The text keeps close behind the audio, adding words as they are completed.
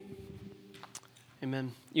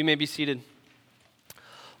Amen. You may be seated.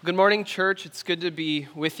 Good morning, church. It's good to be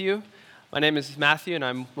with you. My name is Matthew, and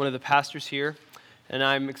I'm one of the pastors here, and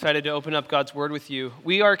I'm excited to open up God's Word with you.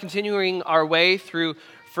 We are continuing our way through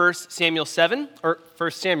 1 Samuel 7, or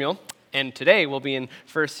 1 Samuel, and today we'll be in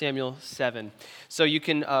 1 Samuel 7. So you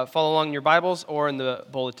can follow along in your Bibles or in the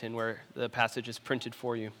bulletin where the passage is printed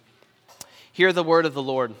for you. Hear the word of the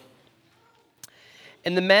Lord.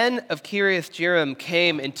 And the men of Kiriath-Jearim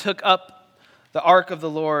came and took up the ark of the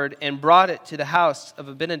Lord and brought it to the house of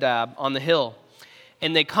Abinadab on the hill.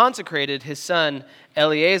 And they consecrated his son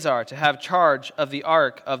Eleazar to have charge of the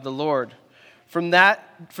ark of the Lord. From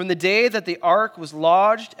the day that the ark was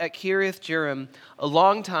lodged at Kiriath-Jearim, a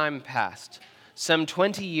long time passed, some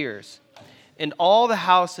 20 years, and all the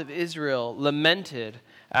house of Israel lamented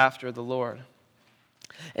after the Lord.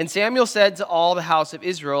 And Samuel said to all the house of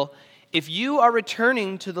Israel, "If you are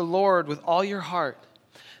returning to the Lord with all your heart,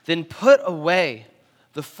 then put away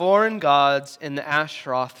the foreign gods and the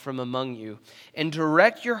Ashtaroth from among you, and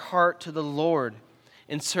direct your heart to the Lord,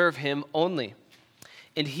 and serve him only.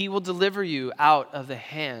 And he will deliver you out of the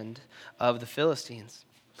hand of the Philistines."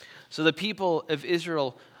 So the people of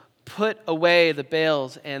Israel put away the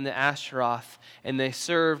Baals and the Ashtaroth, and they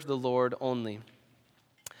served the Lord only.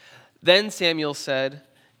 Then Samuel said,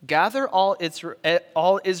 "Gather all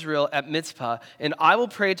Israel at Mizpah, and I will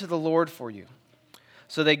pray to the Lord for you."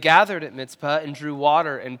 So they gathered at Mizpah and drew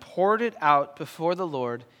water and poured it out before the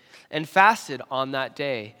Lord and fasted on that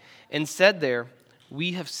day and said there,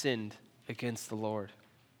 "We have sinned against the Lord."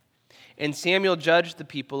 And Samuel judged the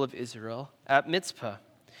people of Israel at Mizpah.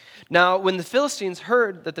 Now, when the Philistines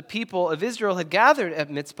heard that the people of Israel had gathered at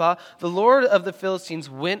Mizpah, the Lord of the Philistines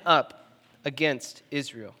went up against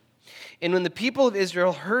Israel. And when the people of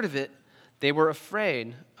Israel heard of it, they were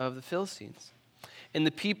afraid of the Philistines. And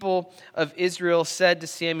the people of Israel said to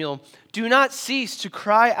Samuel, "Do not cease to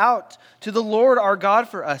cry out to the Lord our God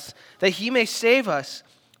for us, that he may save us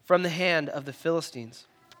from the hand of the Philistines."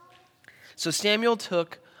 So Samuel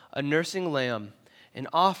took a nursing lamb and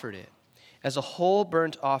offered it as a whole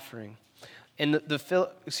burnt offering to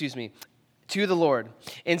the Lord.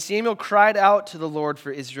 And Samuel cried out to the Lord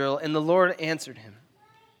for Israel, and the Lord answered him.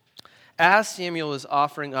 As Samuel was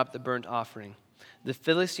offering up the burnt offering, the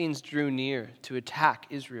Philistines drew near to attack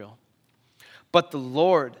Israel. But the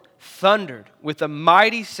Lord thundered with a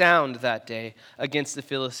mighty sound that day against the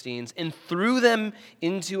Philistines and threw them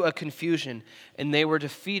into a confusion, and they were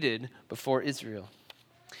defeated before Israel.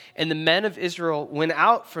 And the men of Israel went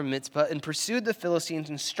out from Mizpah and pursued the Philistines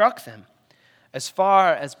and struck them as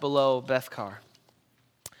far as below Bethkar.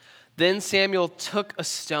 Then Samuel took a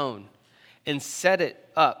stone and set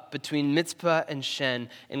it up between Mizpah and Shen,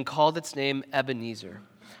 and called its name Ebenezer.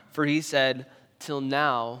 For he said, "Till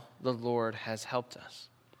now the Lord has helped us."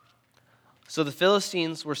 So the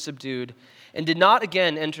Philistines were subdued and did not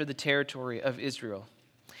again enter the territory of Israel.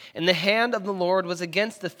 And the hand of the Lord was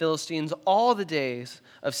against the Philistines all the days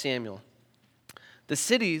of Samuel. The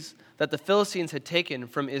cities that the Philistines had taken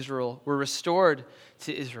from Israel were restored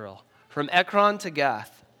to Israel, from Ekron to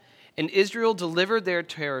Gath. And Israel delivered their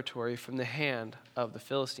territory from the hand of the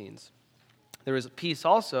Philistines. There was peace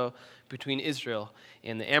also between Israel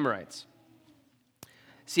and the Amorites.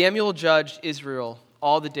 Samuel judged Israel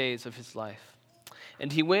all the days of his life.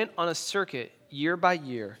 And he went on a circuit year by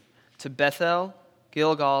year to Bethel,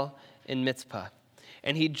 Gilgal, and Mizpah.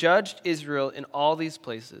 And he judged Israel in all these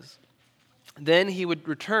places. Then he would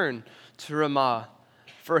return to Ramah,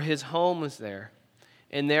 for his home was there.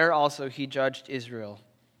 And there also he judged Israel.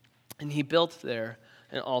 And he built there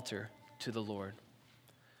an altar to the Lord.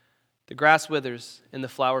 The grass withers and the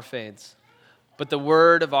flower fades, but the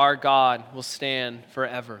word of our God will stand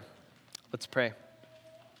forever. Let's pray.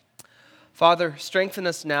 Father, strengthen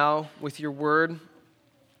us now with your word.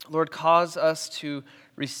 Lord, cause us to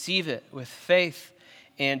receive it with faith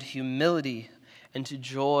and humility and to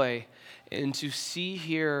joy, and to see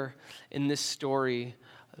here in this story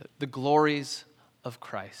the glories of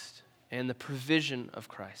Christ and the provision of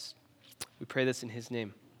Christ. We pray this in his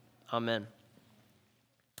name. Amen.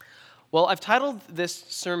 Well, I've titled this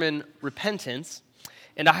sermon Repentance,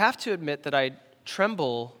 and I have to admit that I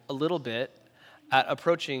tremble a little bit at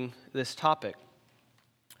approaching this topic.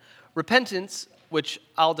 Repentance, which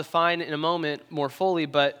I'll define in a moment more fully,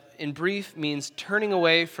 but in brief means turning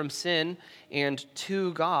away from sin and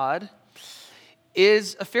to God,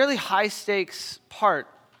 is a fairly high-stakes part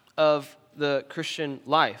of the Christian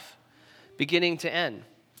life, beginning to end.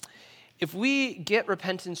 If we get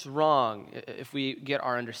repentance wrong, if we get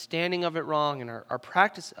our understanding of it wrong and our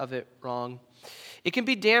practice of it wrong, it can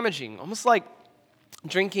be damaging, almost like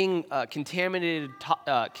drinking contaminated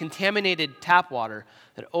tap water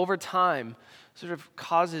that over time sort of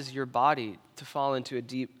causes your body to fall into a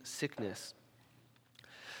deep sickness.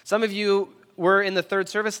 Some of you were in the third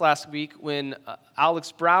service last week when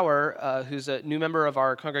Alex Brower, who's a new member of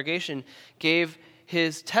our congregation, gave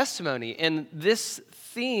his testimony. And this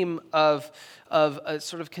theme of a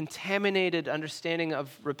sort of contaminated understanding of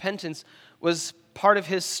repentance was part of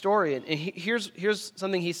his story. And here's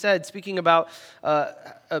something he said, speaking about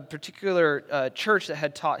a particular church that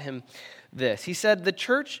had taught him this. He said, "The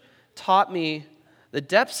church taught me the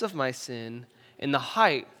depths of my sin and the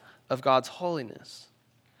height of God's holiness.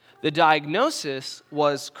 The diagnosis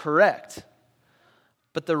was correct,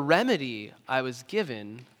 but the remedy I was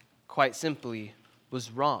given, quite simply,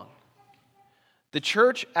 was wrong. The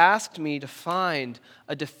church asked me to find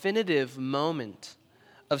a definitive moment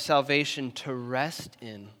of salvation to rest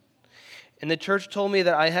in. And the church told me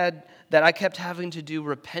that I kept having to do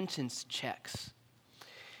repentance checks.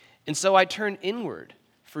 And so I turned inward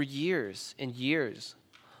for years and years,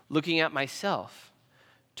 looking at myself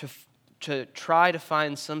to try to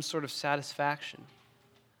find some sort of satisfaction,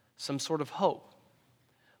 some sort of hope,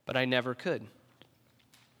 but I never could."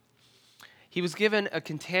 He was given a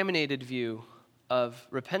contaminated view of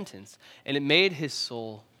repentance, and it made his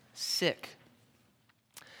soul sick.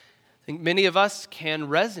 I think many of us can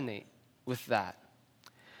resonate with that.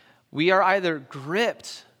 We are either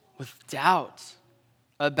gripped with doubt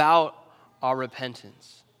about our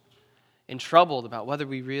repentance and troubled about whether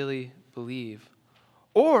we really believe,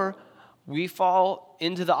 or we fall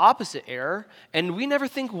into the opposite error and we never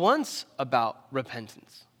think once about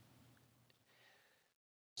repentance.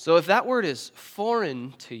 So if that word is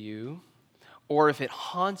foreign to you, or if it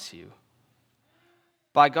haunts you,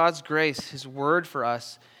 by God's grace, His word for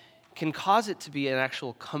us can cause it to be an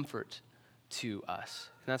actual comfort to us.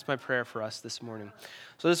 And that's my prayer for us this morning.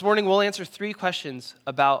 So this morning we'll answer 3 questions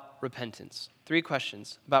about repentance. 3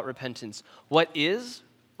 questions about repentance. What is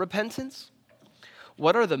repentance?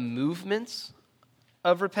 What are the movements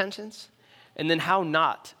of repentance? And then how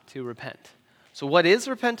not to repent. So what is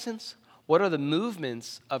repentance? What are the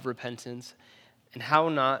movements of repentance? And how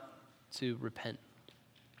not to repent.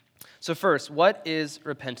 So first, what is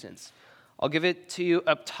repentance? I'll give it to you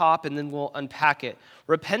up top and then we'll unpack it.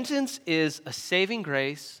 Repentance is a saving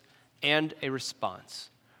grace and a response.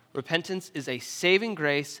 Repentance is a saving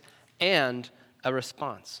grace and a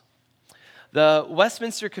response. The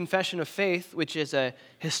Westminster Confession of Faith, which is a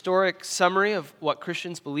historic summary of what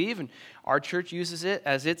Christians believe, and our church uses it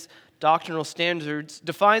as its doctrinal standards,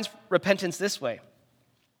 defines repentance this way.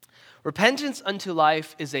 Repentance unto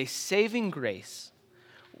life is a saving grace,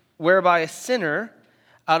 whereby a sinner,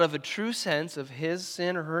 out of a true sense of his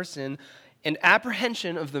sin or her sin, and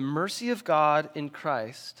apprehension of the mercy of God in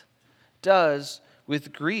Christ, does,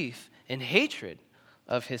 with grief and hatred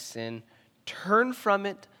of his sin, turn from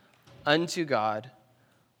it unto God,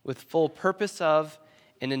 with full purpose of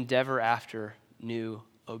and endeavor after new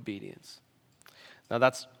obedience. Now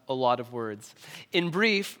that's a lot of words. In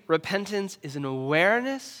brief, repentance is an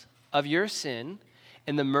awareness of your sin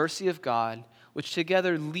and the mercy of God, which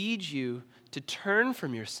together leads you to turn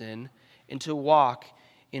from your sin and to walk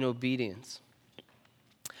in obedience.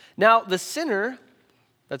 Now, the sinner,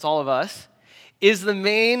 that's all of us, is the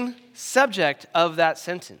main subject of that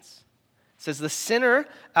sentence. It says, the sinner,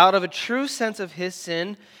 out of a true sense of his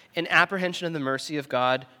sin and apprehension of the mercy of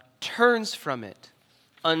God, turns from it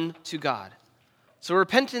unto God. So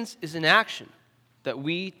repentance is an action that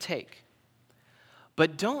we take.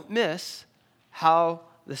 But don't miss how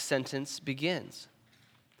the sentence begins.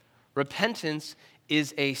 Repentance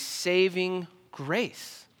is a saving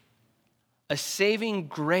grace. A saving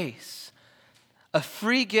grace. A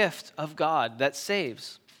free gift of God that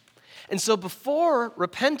saves. And so before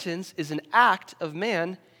repentance is an act of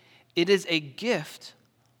man, it is a gift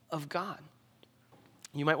of God.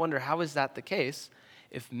 You might wonder, how is that the case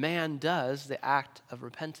if man does the act of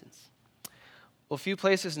repentance? Well, a few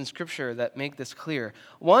places in Scripture that make this clear.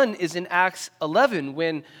 One is in Acts 11,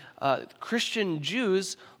 when Christian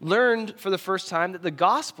Jews learned for the first time that the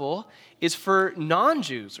gospel is for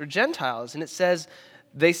non-Jews or Gentiles. And it says,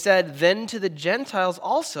 they said, then to the Gentiles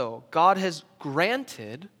also, God has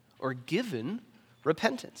granted or given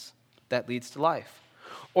repentance that leads to life.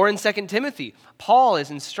 Or in 2 Timothy, Paul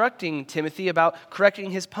is instructing Timothy about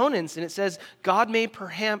correcting his opponents, and it says, God may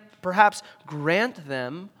perhaps grant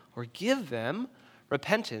them or give them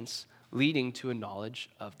repentance leading to a knowledge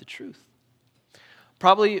of the truth.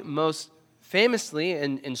 Probably most famously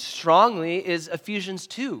and strongly is Ephesians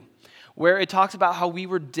 2, where it talks about how we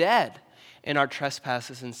were dead in our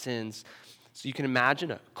trespasses and sins. So you can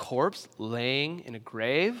imagine a corpse laying in a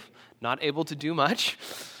grave, not able to do much,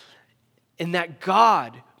 and that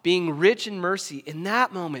God, being rich in mercy, in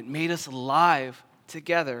that moment made us alive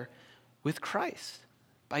together with Christ.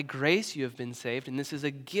 By grace you have been saved, and this is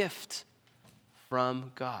a gift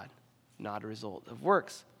from God, not a result of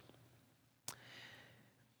works.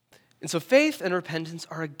 And so faith and repentance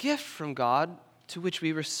are a gift from God to which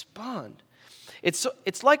we respond.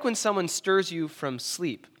 It's like when someone stirs you from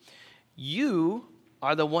sleep. You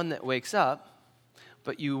are the one that wakes up,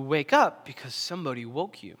 but you wake up because somebody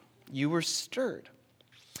woke you. You were stirred.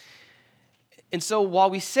 And so while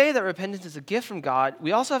we say that repentance is a gift from God,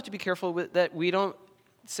 we also have to be careful that we don't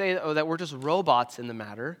say that we're just robots in the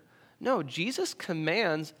matter. No, Jesus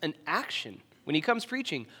commands an action when he comes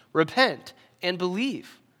preaching. Repent and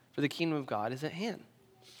believe, for the kingdom of God is at hand.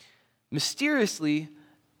 Mysteriously,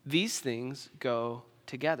 these things go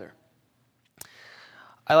together.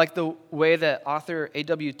 I like the way that author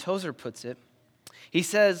A.W. Tozer puts it. He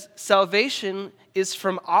says, salvation is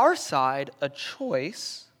from our side a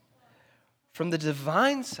choice. From the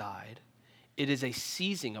divine side, it is a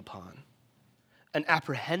seizing upon, an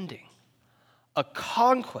apprehending, a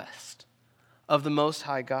conquest of the Most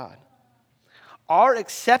High God. Our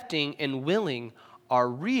accepting and willing are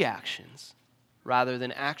reactions rather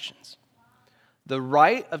than actions. The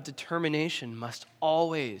right of determination must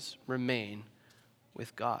always remain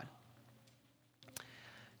with God.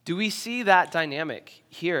 Do we see that dynamic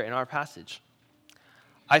here in our passage?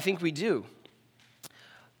 I think we do.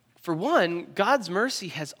 For one, God's mercy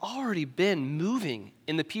has already been moving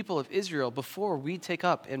in the people of Israel before we take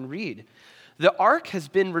up and read. The ark has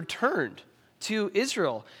been returned to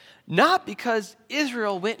Israel, not because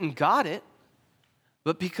Israel went and got it,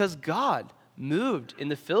 but because God moved in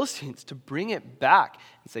the Philistines to bring it back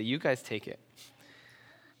and say, you guys take it.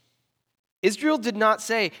 Israel did not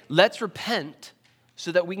say, let's repent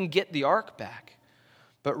so that we can get the ark back,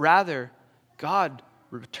 but rather God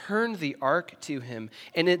returned the ark to him,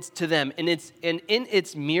 and it's to them, and in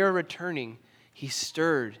its mere returning, he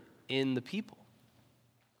stirred in the people.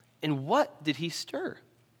 And what did he stir?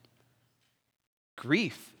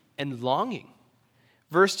 Grief and longing.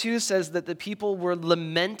 Verse 2 says that the people were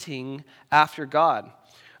lamenting after God.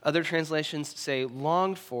 Other translations say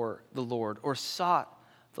longed for the Lord or sought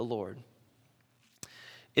the Lord.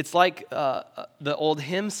 It's like the old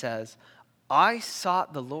hymn says, I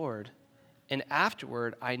sought the Lord, and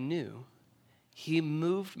afterward I knew he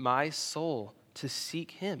moved my soul to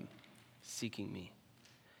seek him, seeking me.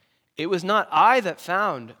 It was not I that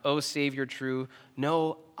found, O Savior true.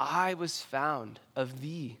 No, I was found of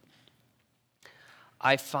thee.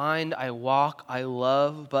 I find, I walk, I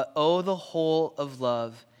love, but oh, the whole of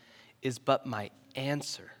love is but my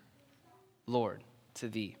answer, Lord, to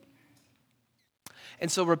thee.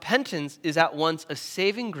 And so repentance is at once a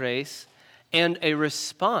saving grace and a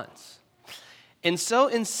response. And so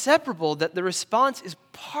inseparable that the response is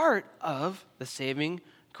part of the saving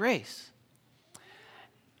grace.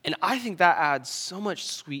 And I think that adds so much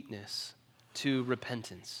sweetness to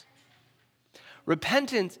repentance.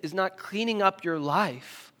 Repentance is not cleaning up your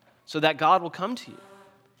life so that God will come to you.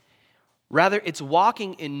 Rather, it's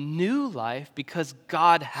walking in new life because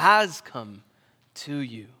God has come to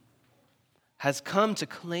you, has come to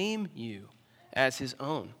claim you as his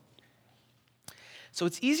own. So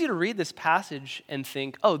it's easy to read this passage and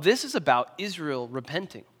think, oh, this is about Israel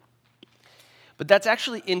repenting. But that's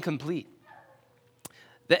actually incomplete.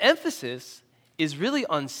 The emphasis is really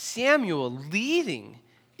on Samuel leading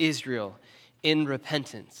Israel in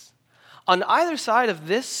repentance. On either side of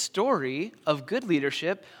this story of good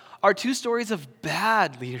leadership are two stories of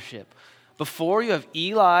bad leadership. Before you have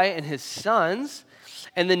Eli and his sons,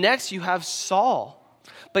 and the next you have Saul.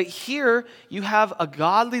 But here you have a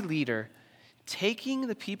godly leader taking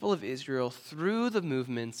the people of Israel through the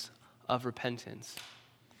movements of repentance.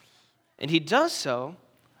 And he does so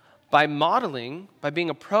by modeling, by being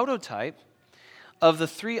a prototype of the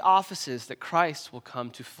three offices that Christ will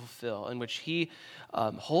come to fulfill, in which he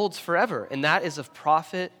holds forever, and that is of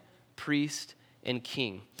prophet, priest, and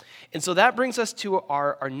king. And so that brings us to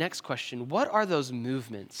our next question. What are those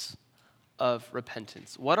movements of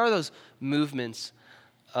repentance? What are those movements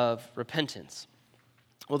of repentance?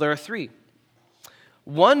 Well, there are three.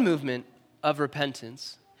 One movement of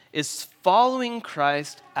repentance is following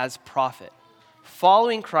Christ as prophet.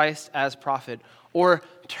 Following Christ as prophet, or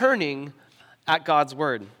turning at God's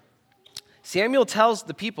word. Samuel tells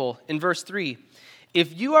the people in verse 3,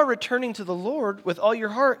 if you are returning to the Lord with all your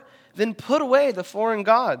heart, then put away the foreign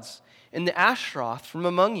gods and the Ashtaroth from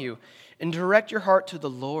among you, and direct your heart to the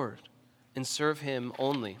Lord and serve him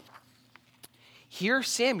only. Here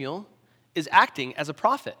Samuel is acting as a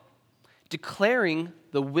prophet, declaring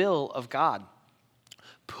the will of God.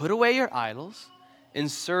 Put away your idols and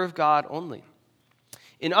serve God only.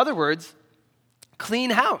 In other words,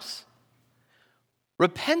 clean house.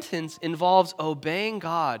 Repentance involves obeying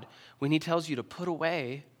God when he tells you to put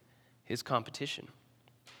away his competition.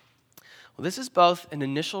 Well, this is both an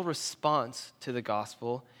initial response to the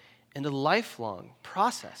gospel and a lifelong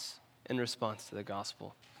process in response to the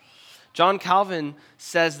gospel. John Calvin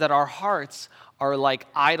says that our hearts are like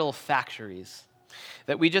idol factories,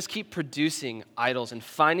 that we just keep producing idols and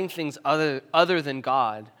finding things other than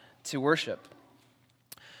God to worship.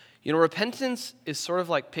 You know, repentance is sort of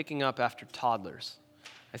like picking up after toddlers.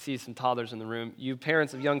 I see some toddlers in the room. You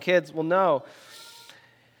parents of young kids will know.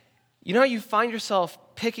 You know, you find yourself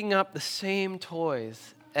picking up the same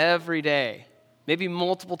toys every day, maybe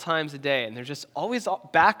multiple times a day, and they're just always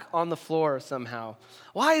back on the floor somehow.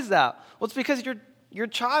 Why is that? Well, it's because your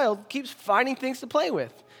child keeps finding things to play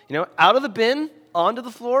with. You know, out of the bin, onto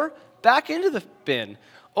the floor, back into the bin,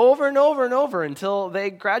 over and over and over until they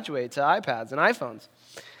graduate to iPads and iPhones.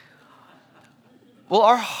 Well,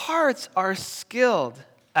 our hearts are skilled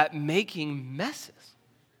at making messes.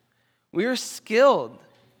 We are skilled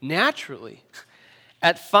naturally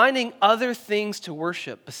at finding other things to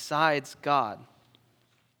worship besides God.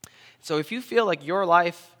 So if you feel like your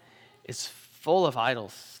life is full of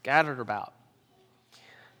idols scattered about,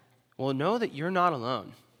 well, know that you're not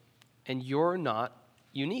alone and you're not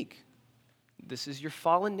unique. This is your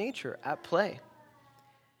fallen nature at play.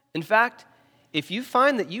 In fact, if you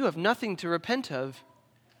find that you have nothing to repent of,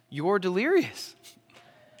 you're delirious.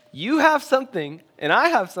 You have something, and I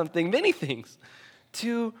have something, many things,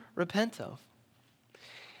 to repent of.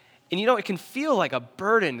 And you know, it can feel like a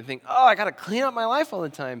burden to think, oh, I got to clean up my life all the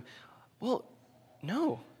time. Well,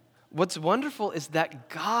 no. What's wonderful is that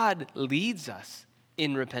God leads us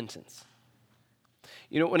in repentance.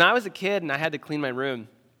 You know, when I was a kid and I had to clean my room,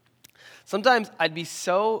 sometimes I'd be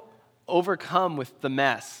so overcome with the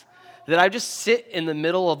mess that I just sit in the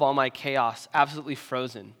middle of all my chaos, absolutely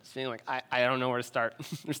frozen, just feeling like, I don't know where to start.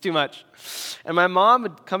 There's too much. And my mom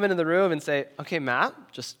would come into the room and say, okay, Matt,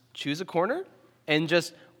 just choose a corner and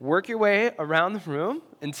just work your way around the room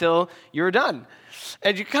until you're done.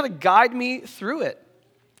 And you kind of guide me through it.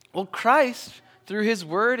 Well, Christ, through his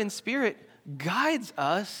word and spirit, guides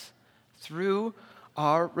us through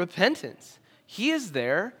our repentance. He is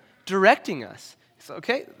there directing us. So,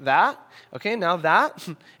 okay, now that,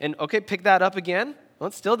 and okay, pick that up again. Well,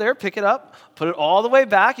 it's still there, pick it up, put it all the way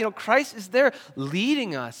back. You know, Christ is there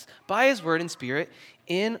leading us by his word and spirit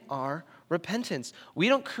in our repentance. We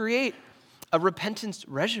don't create a repentance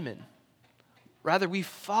regimen. Rather, we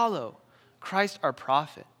follow Christ, our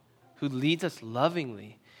prophet, who leads us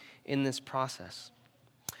lovingly in this process.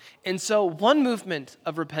 And so one movement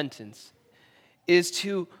of repentance is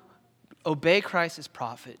to obey Christ as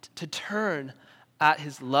prophet, to turn at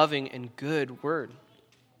his loving and good word.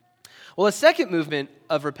 Well, a second movement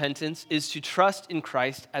of repentance is to trust in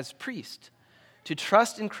Christ as priest. To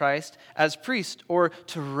trust in Christ as priest, or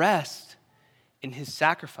to rest in his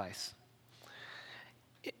sacrifice.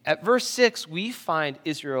 At verse 6, we find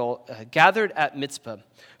Israel gathered at Mitzpah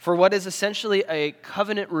for what is essentially a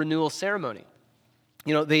covenant renewal ceremony.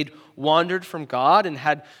 You know, they'd wandered from God and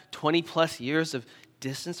had 20 plus years of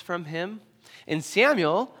distance from him. And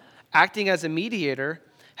Samuel, acting as a mediator,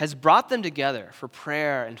 has brought them together for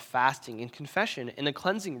prayer and fasting and confession in a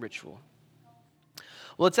cleansing ritual.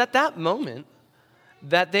 Well, it's at that moment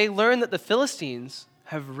that they learn that the Philistines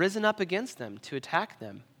have risen up against them to attack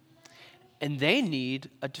them, and they need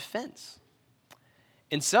a defense.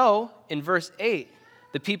 And so, in verse 8,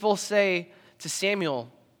 the people say to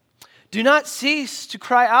Samuel, "Do not cease to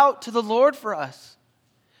cry out to the Lord for us,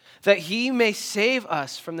 that he may save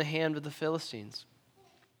us from the hand of the Philistines."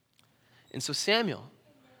 And so Samuel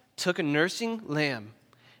took a nursing lamb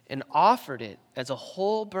and offered it as a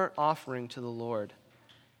whole burnt offering to the Lord.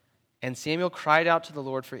 And Samuel cried out to the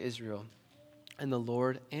Lord for Israel, and the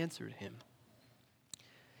Lord answered him.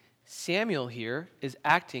 Samuel here is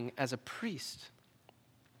acting as a priest,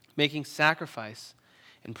 making sacrifice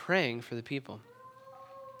and praying for the people.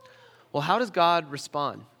 Well, how does God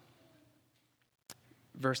respond?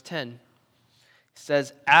 Verse 10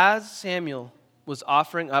 says, "As Samuel was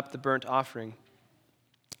offering up the burnt offering,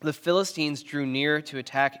 the Philistines drew near to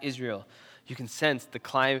attack Israel." You can sense the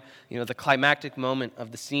climactic moment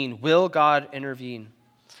of the scene. Will God intervene?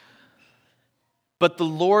 But the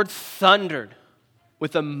Lord thundered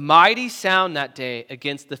with a mighty sound that day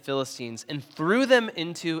against the Philistines and threw them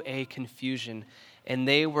into a confusion, and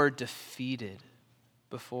they were defeated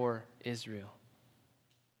before Israel.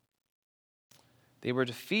 They were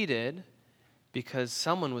defeated because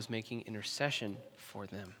someone was making intercession for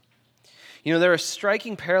them. You know, there are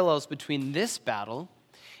striking parallels between this battle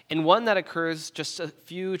and one that occurs just a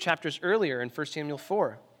few chapters earlier in 1 Samuel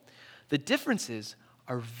 4. The differences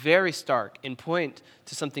are very stark and point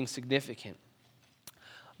to something significant.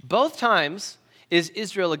 Both times is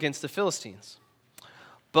Israel against the Philistines.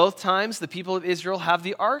 Both times the people of Israel have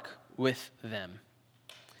the ark with them.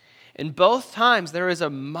 And both times there is a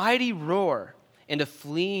mighty roar and a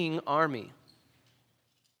fleeing army.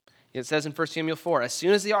 It says in 1 Samuel 4, as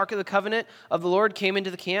soon as the ark of the covenant of the Lord came into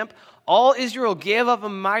the camp, all Israel gave up a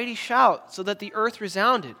mighty shout so that the earth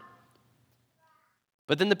resounded.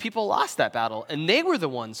 But then the people lost that battle, and they were the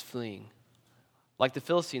ones fleeing, like the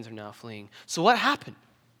Philistines are now fleeing. So what happened?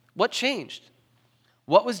 What changed?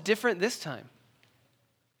 What was different this time?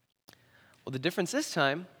 Well, the difference this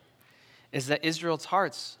time is that Israel's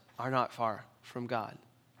hearts are not far from God.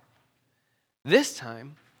 This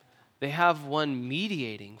time, they have one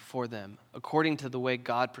mediating for them according to the way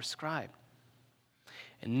God prescribed.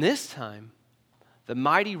 And this time, the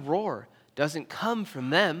mighty roar doesn't come from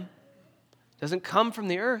them, doesn't come from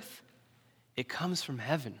the earth. It comes from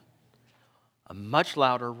heaven. A much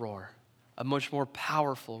louder roar, a much more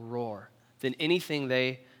powerful roar than anything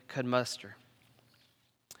they could muster.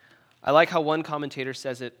 I like how one commentator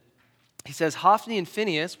says it. He says, Hophni and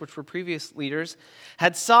Phinehas, which were previous leaders,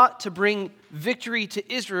 had sought to bring victory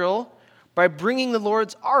to Israel by bringing the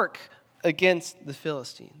Lord's ark against the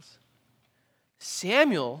Philistines.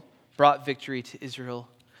 Samuel brought victory to Israel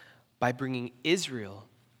by bringing Israel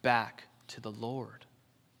back to the Lord.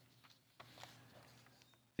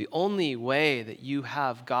 The only way that you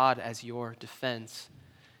have God as your defense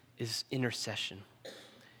is intercession.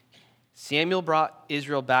 Samuel brought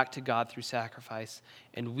Israel back to God through sacrifice,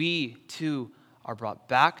 and we too are brought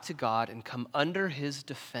back to God and come under his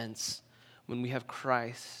defense when we have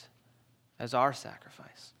Christ as our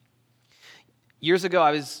sacrifice. Years ago,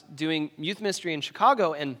 I was doing youth ministry in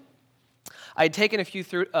Chicago, and I had taken a few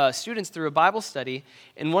students through a Bible study,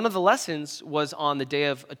 and one of the lessons was on the Day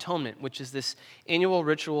of Atonement, which is this annual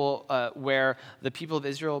ritual where the people of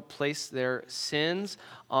Israel place their sins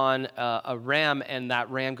on a ram, and that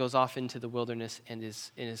ram goes off into the wilderness and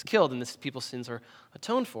is killed, and this people's sins are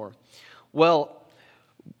atoned for. Well,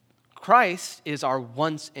 Christ is our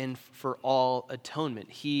once and for all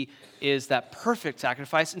atonement. He is that perfect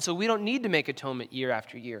sacrifice, and so we don't need to make atonement year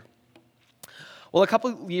after year. Well, a couple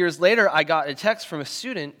of years later, I got a text from a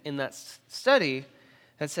student in that study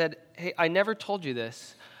that said, hey, I never told you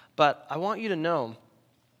this, but I want you to know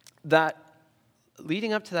that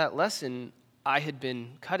leading up to that lesson, I had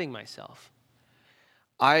been cutting myself.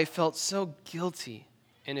 I felt so guilty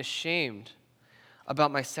and ashamed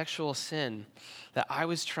about my sexual sin that I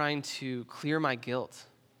was trying to clear my guilt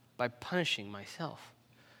by punishing myself.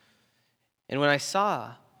 And when I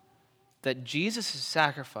saw that Jesus'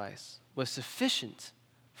 sacrifice was sufficient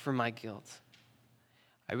for my guilt,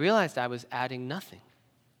 I realized I was adding nothing.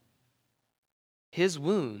 His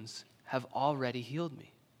wounds have already healed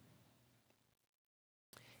me.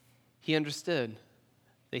 He understood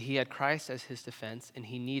that he had Christ as his defense and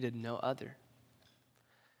he needed no other.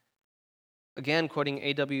 Again, quoting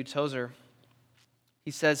A.W. Tozer,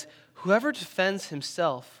 he says, whoever defends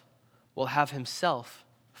himself will have himself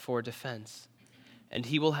for defense, and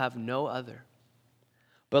he will have no other.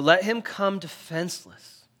 But let him come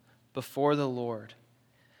defenseless before the Lord,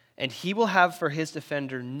 and he will have for his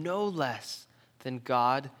defender no less than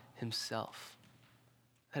God himself.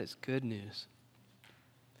 That is good news.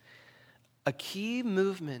 A key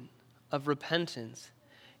movement of repentance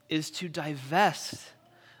is to divest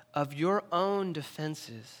of your own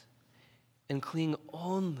defenses and cling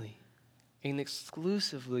only and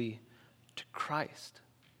exclusively to Christ.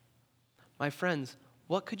 My friends,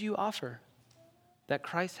 what could you offer that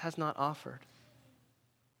Christ has not offered?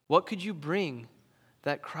 What could you bring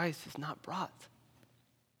that Christ has not brought?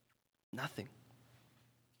 Nothing.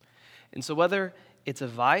 And so whether it's a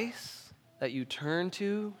vice that you turn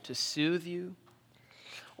to soothe you,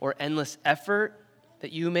 or endless effort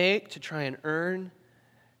that you make to try and earn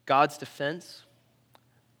God's defense,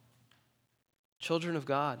 children of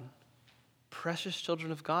God, precious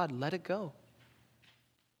children of God, let it go.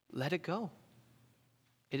 Let it go.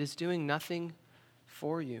 It is doing nothing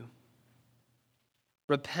for you.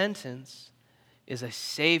 Repentance is a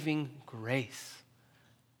saving grace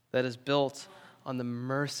that is built on the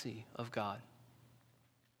mercy of God.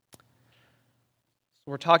 So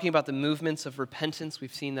we're talking about the movements of repentance.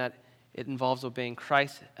 We've seen that it involves obeying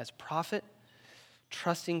Christ as prophet,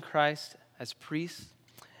 trusting Christ as priest,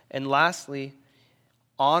 and lastly,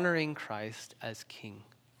 honoring Christ as king.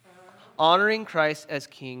 honoring Christ as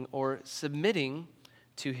king or submitting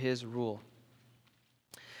to his rule.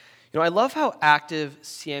 I love how active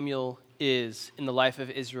Samuel is in the life of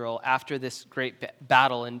Israel after this great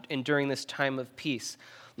battle and during this time of peace.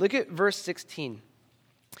 Look at verse 16.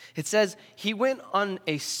 It says, he went on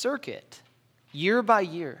a circuit year by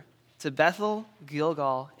year to Bethel,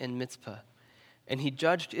 Gilgal, and Mizpah, and he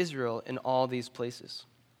judged Israel in all these places.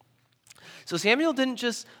 So Samuel didn't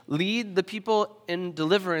just lead the people in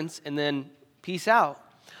deliverance and then peace out,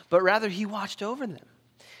 but rather he watched over them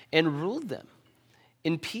and ruled them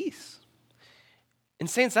in peace. And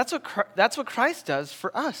saints, that's what Christ does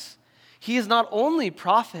for us. He is not only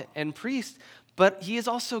prophet and priest, but he is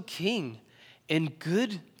also king and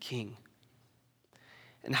good king.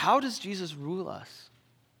 And how does Jesus rule us?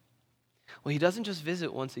 Well, he doesn't just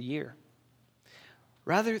visit once a year.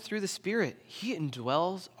 Rather, through the Spirit, he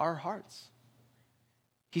indwells our hearts.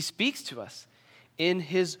 He speaks to us in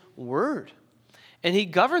his word, and he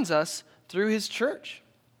governs us through his church.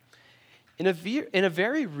 In a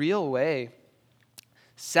very real way,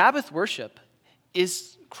 Sabbath worship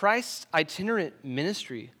is Christ's itinerant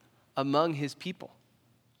ministry among his people.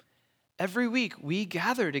 Every week, we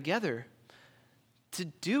gather together to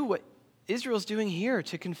do what Israel's doing here,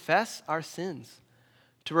 to confess our sins,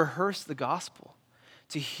 to rehearse the gospel,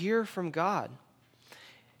 to hear from God.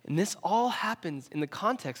 And this all happens in the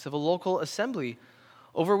context of a local assembly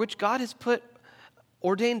over which God has put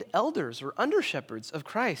ordained elders or under-shepherds of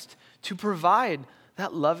Christ to provide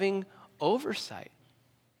that loving oversight.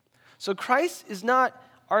 So Christ is not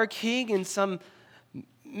our king in some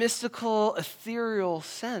mystical, ethereal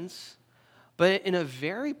sense, but in a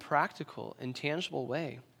very practical and tangible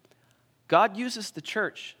way. God uses the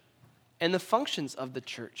church and the functions of the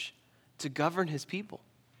church to govern his people.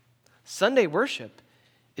 Sunday worship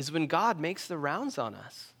is when God makes the rounds on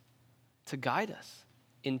us to guide us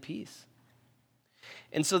in peace.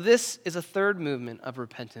 And so this is a third movement of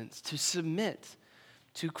repentance, to submit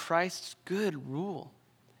to Christ's good rule,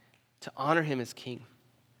 to honor him as king.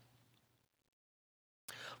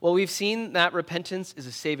 Well, we've seen that repentance is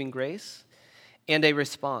a saving grace and a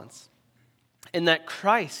response, and that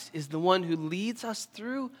Christ is the one who leads us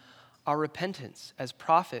through our repentance as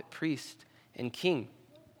prophet, priest, and king.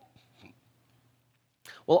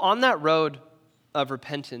 Well, on that road of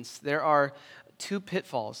repentance, there are two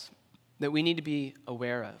pitfalls that we need to be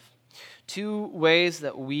aware of, two ways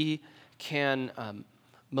that we can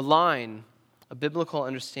malign a biblical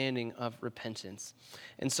understanding of repentance.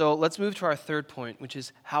 And so let's move to our third point, which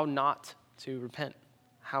is how not to repent.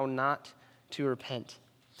 How not to repent.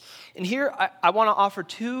 And here I want to offer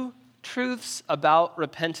two truths about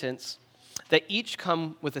repentance that each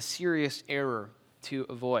come with a serious error to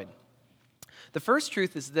avoid. The first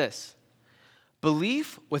truth is this: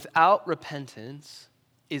 belief without repentance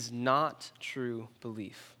is not true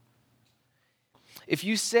belief. If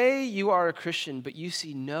you say you are a Christian, but you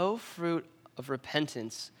see no fruit of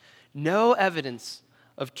repentance, no evidence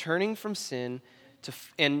of turning from sin to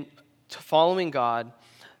following God,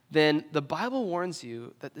 then the Bible warns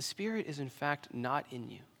you that the Spirit is in fact not in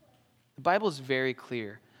you. The Bible is very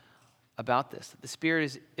clear about this,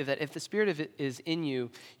 that if the Spirit is in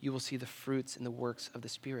you, you will see the fruits and the works of the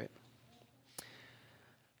Spirit.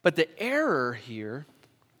 But the error here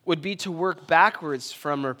would be to work backwards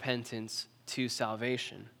from repentance to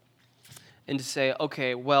salvation and to say,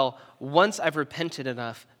 okay, well, once I've repented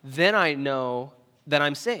enough, then I know that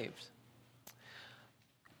I'm saved.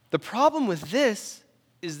 The problem with this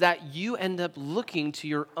is that you end up looking to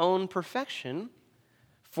your own perfection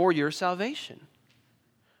for your salvation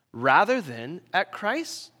rather than at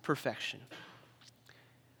Christ's perfection.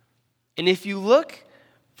 And if you look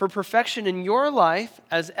for perfection in your life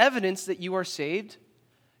as evidence that you are saved,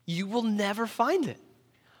 you will never find it.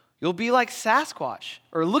 You'll be like Sasquatch,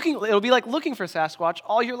 it'll be like looking for Sasquatch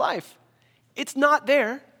all your life. It's not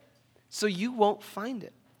there, so you won't find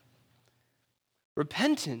it.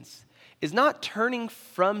 Repentance is not turning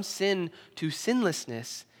from sin to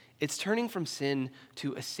sinlessness, it's turning from sin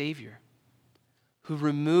to a Savior who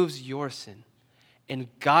removes your sin and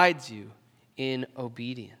guides you in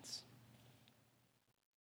obedience.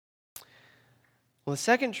 Well, the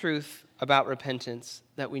second truth about repentance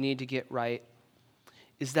that we need to get right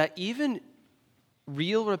is that even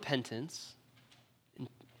real repentance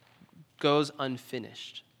goes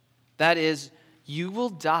unfinished. That is, you will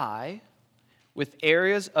die with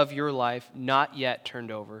areas of your life not yet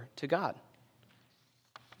turned over to God.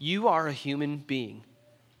 You are a human being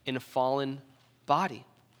in a fallen body.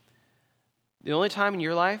 The only time in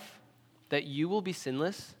your life that you will be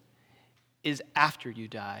sinless is after you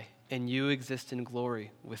die and you exist in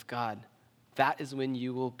glory with God. That is when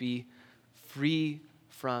you will be free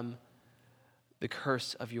from the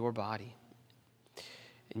curse of your body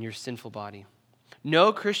and your sinful body.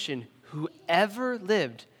 No Christian who ever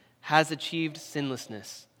lived has achieved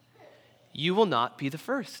sinlessness. You will not be the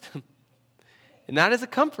first. And that is a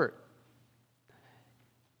comfort.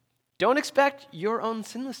 Don't expect your own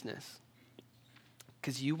sinlessness,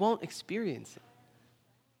 because you won't experience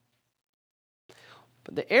it.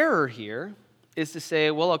 But the error here is to say,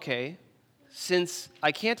 well, okay, since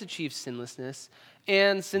I can't achieve sinlessness,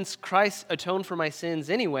 and since Christ atoned for my sins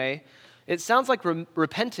anyway, it sounds like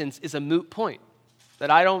repentance is a moot point, that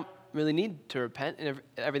I don't really need to repent and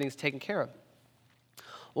everything's taken care of.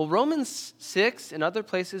 Well, Romans 6 and other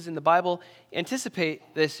places in the Bible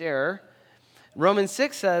anticipate this error. Romans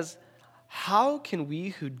 6 says, how can we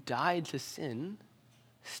who died to sin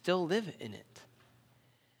still live in it?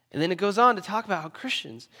 And then it goes on to talk about how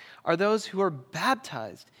Christians are those who are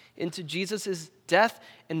baptized into Jesus' death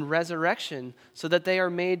and resurrection so that they are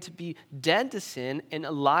made to be dead to sin and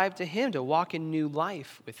alive to him, to walk in new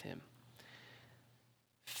life with him.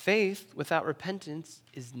 Faith without repentance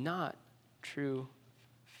is not true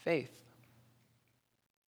faith.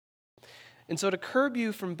 And so to curb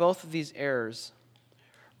you from both of these errors,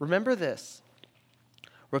 remember this: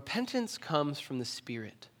 repentance comes from the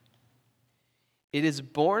Spirit. It is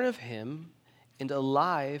born of him and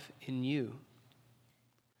alive in you.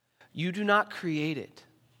 You do not create it,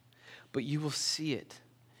 but you will see it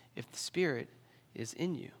if the Spirit is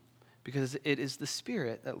in you, because it is the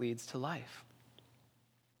Spirit that leads to life.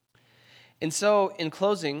 And so, in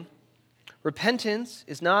closing, repentance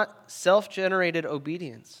is not self-generated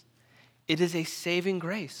obedience. It is a saving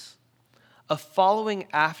grace, a following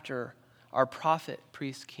after our prophet,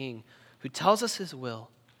 priest, king, who tells us his will,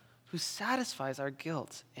 who satisfies our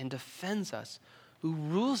guilt and defends us, who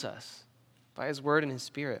rules us by his word and his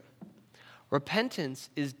Spirit. Repentance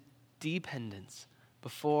is dependence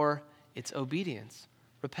before it's obedience.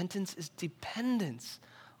 Repentance is dependence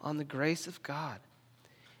on the grace of God.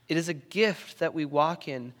 It is a gift that we walk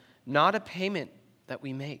in, not a payment that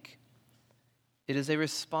we make. It is a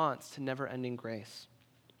response to never-ending grace.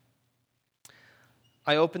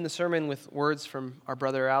 I opened the sermon with words from our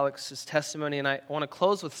brother Alex's testimony, and I want to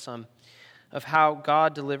close with some of how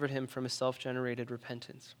God delivered him from a self-generated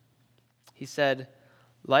repentance. He said,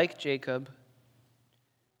 like Jacob,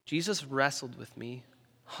 Jesus wrestled with me,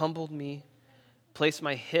 humbled me, placed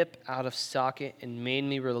my hip out of socket, and made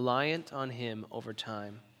me reliant on him over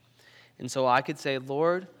time. And so I could say,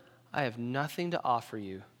 Lord, I have nothing to offer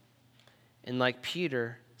you. And like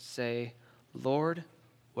Peter, say, Lord,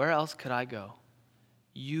 where else could I go?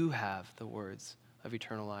 You have the words of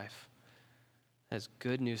eternal life. That is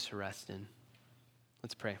good news to rest in.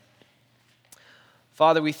 Let's pray.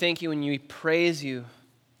 Father, we thank you and we praise you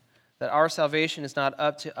that our salvation is not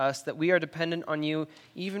up to us, that we are dependent on you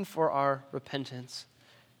even for our repentance.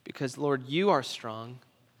 Because, Lord, you are strong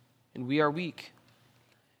and we are weak.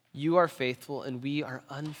 You are faithful and we are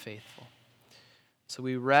unfaithful. So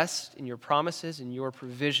we rest in your promises and your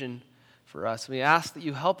provision for us. We ask that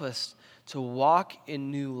you help us to walk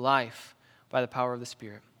in new life by the power of the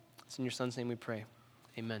Spirit. It's in your Son's name we pray.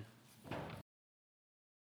 Amen.